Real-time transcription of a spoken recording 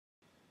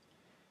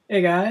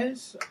Hey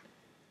guys,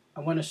 I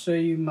want to show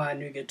you my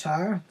new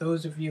guitar.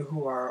 Those of you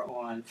who are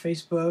on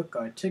Facebook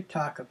or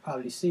TikTok have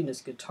probably seen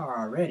this guitar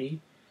already.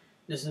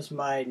 This is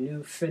my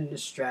new Fender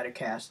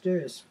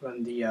Stratocaster. It's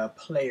from the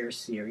Player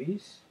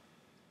series.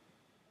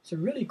 It's a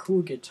really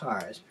cool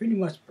guitar. It's pretty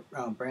much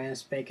brand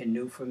spanking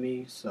new for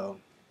me, so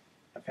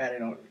I've had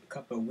it on a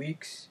couple of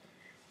weeks.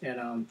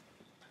 And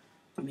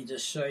let me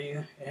just show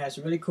you. It has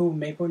a really cool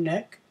maple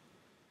neck.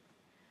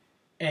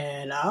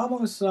 And I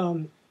almost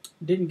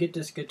didn't get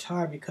this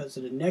guitar because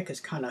the neck is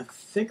kind of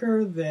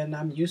thicker than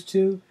I'm used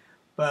to,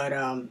 but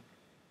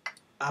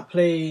I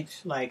played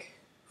like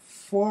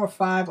 4 or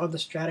 5 other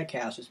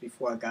Stratocasters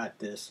before I got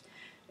this,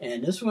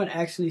 and this one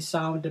actually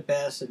sounded the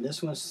best, and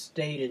this one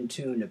stayed in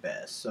tune the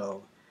best,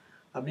 so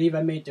I believe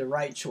I made the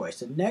right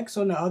choice. The necks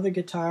on the other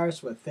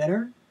guitars were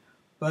thinner,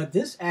 but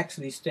this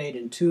actually stayed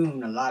in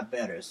tune a lot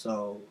better,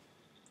 so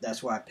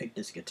that's why I picked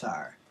this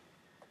guitar.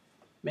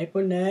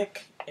 Maple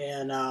neck,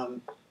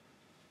 and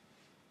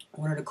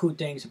one of the cool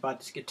things about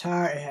this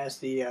guitar, it has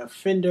the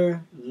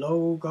Fender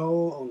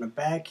logo on the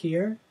back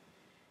here.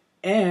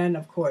 And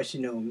of course,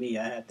 you know me,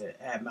 I had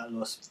to add my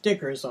little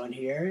stickers on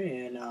here.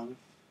 And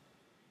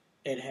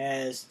it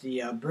has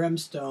the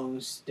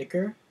brimstone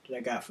sticker that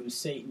I got from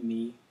Satan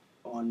Me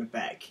on the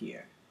back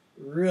here.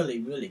 Really,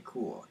 really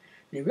cool.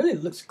 And it really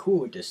looks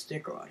cool with this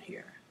sticker on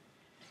here.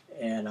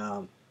 And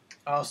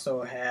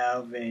also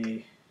have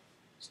a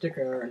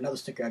sticker, another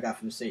sticker I got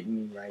from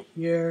Satan Me right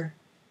here.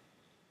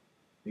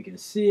 You can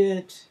see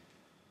it.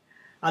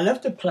 I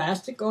left the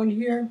plastic on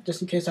here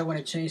just in case I want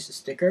to change the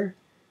sticker.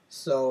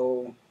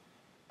 So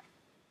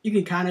you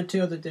can kind of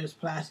tell that there's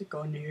plastic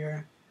on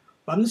here.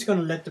 But I'm just going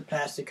to let the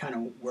plastic kind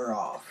of wear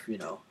off, you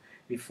know,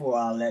 before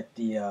I let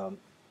the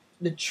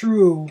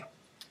true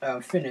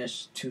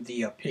finish to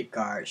the pick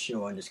guard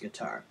show on this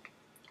guitar.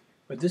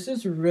 But this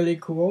is really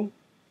cool.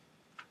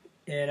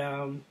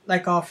 And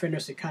like all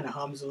Fenders, it kind of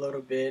hums a little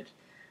bit.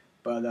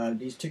 But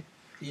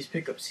these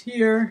pickups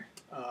here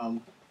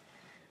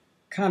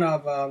kind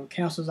of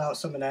cancels out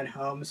some of that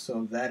hum,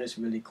 so that is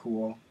really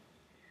cool.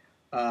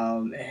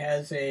 It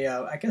has a,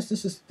 I guess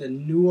this is the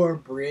newer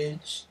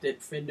bridge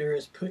that Fender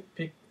is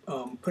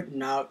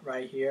putting out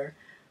right here.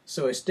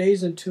 So it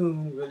stays in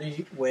tune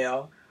really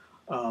well,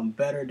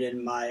 better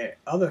than my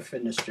other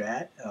Fender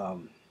Strat.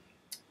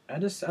 I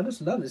just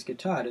love this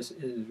guitar. This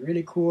is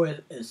really cool.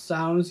 It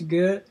sounds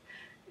good,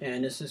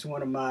 and this is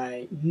one of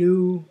my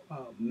new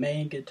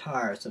main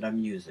guitars that I'm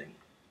using.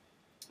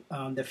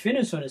 The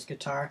finish on this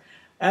guitar,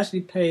 I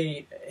actually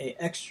paid an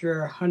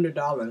extra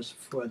 $100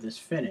 for this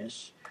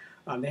finish.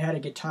 They had a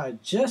guitar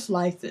just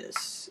like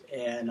this,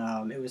 and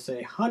it was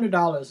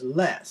 $100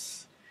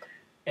 less.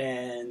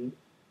 And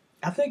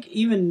I think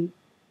even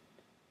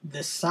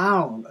the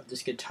sound of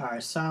this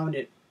guitar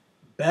sounded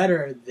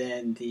better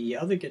than the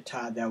other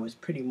guitar that was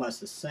pretty much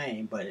the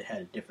same, but it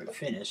had a different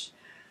finish.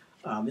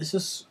 This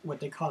is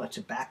what they call a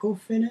tobacco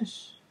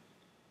finish,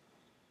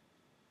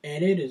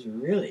 and it is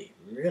really,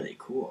 really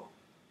cool.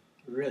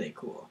 Really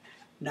cool.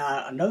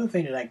 Now, another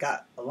thing that I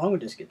got along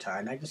with this guitar,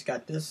 and I just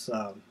got this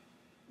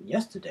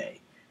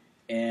yesterday,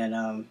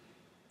 and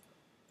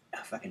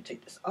if I can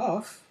take this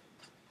off,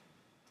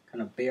 kind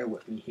of bear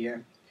with me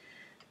here.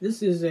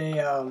 This is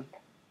a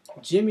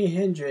Jimi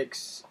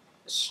Hendrix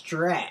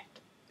strap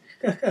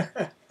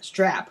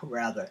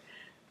rather,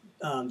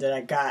 that I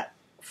got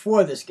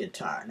for this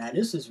guitar. Now,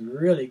 this is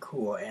really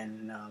cool,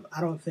 and I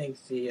don't think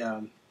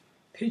the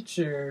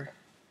picture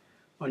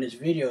on this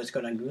video is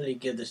going to really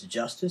give this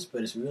justice,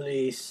 but it's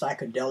really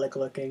psychedelic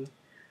looking.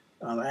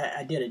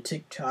 I did a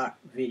TikTok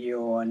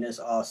video on this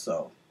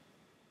also,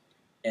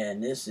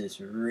 and this is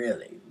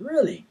really,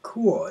 really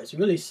cool. It's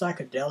really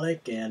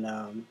psychedelic,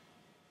 and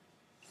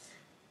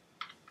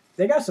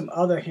they got some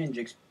other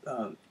Hendrix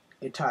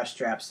guitar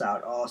straps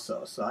out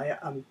also, so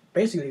I'm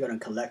basically going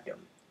to collect them.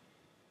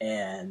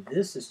 And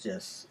this is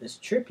just, it's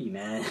trippy,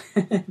 man.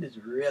 It's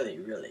really,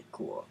 really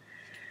cool.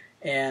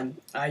 And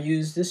I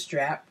use this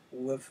strap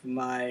with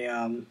my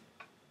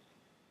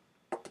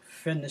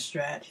Fender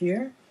Strat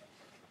here,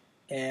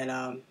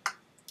 and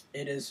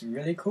it is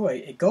really cool.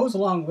 It goes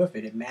along with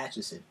it. It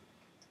matches it.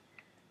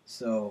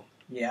 So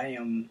yeah, I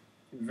am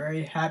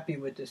very happy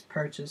with this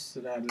purchase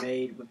that I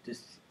made with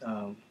this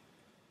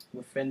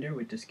with Fender,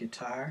 with this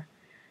guitar.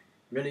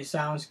 Really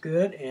sounds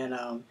good,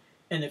 and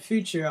in the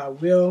future I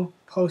will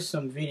post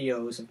some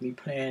videos of me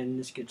playing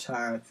this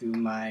guitar through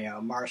my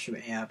Marshall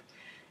amp,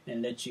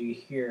 and let you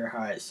hear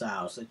how it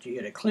sounds. Let you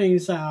hear the clean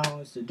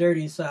sounds, the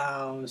dirty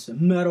sounds, the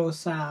metal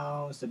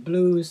sounds, the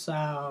blues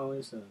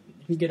sounds.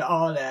 You can get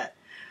all that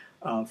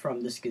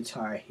from this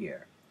guitar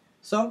here.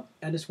 So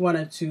I just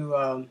wanted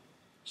to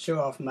show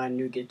off my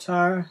new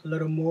guitar a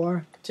little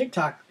more.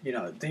 TikTok, you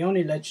know, they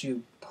only let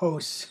you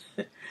post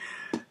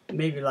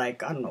maybe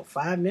like, I don't know,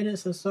 5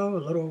 minutes or so, a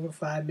little over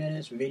 5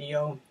 minutes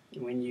video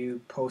when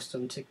you post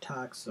on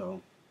TikTok.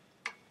 So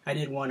I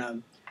did want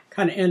to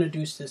kind of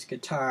introduce this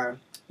guitar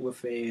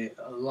with a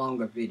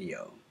longer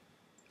video.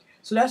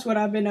 So that's what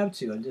I've been up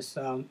to. I'm just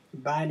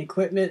buying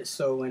equipment,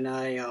 so when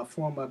I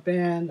form a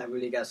band, I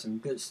really got some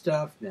good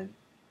stuff, then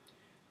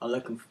I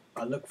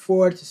look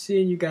forward to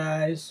seeing you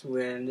guys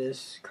when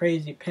this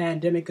crazy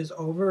pandemic is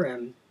over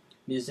and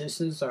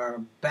musicians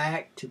are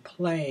back to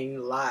playing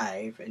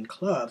live in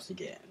clubs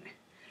again.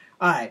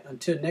 Alright,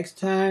 until next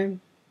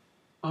time,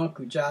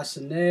 Uncle Josh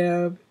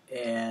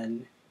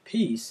and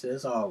peace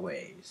as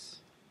always.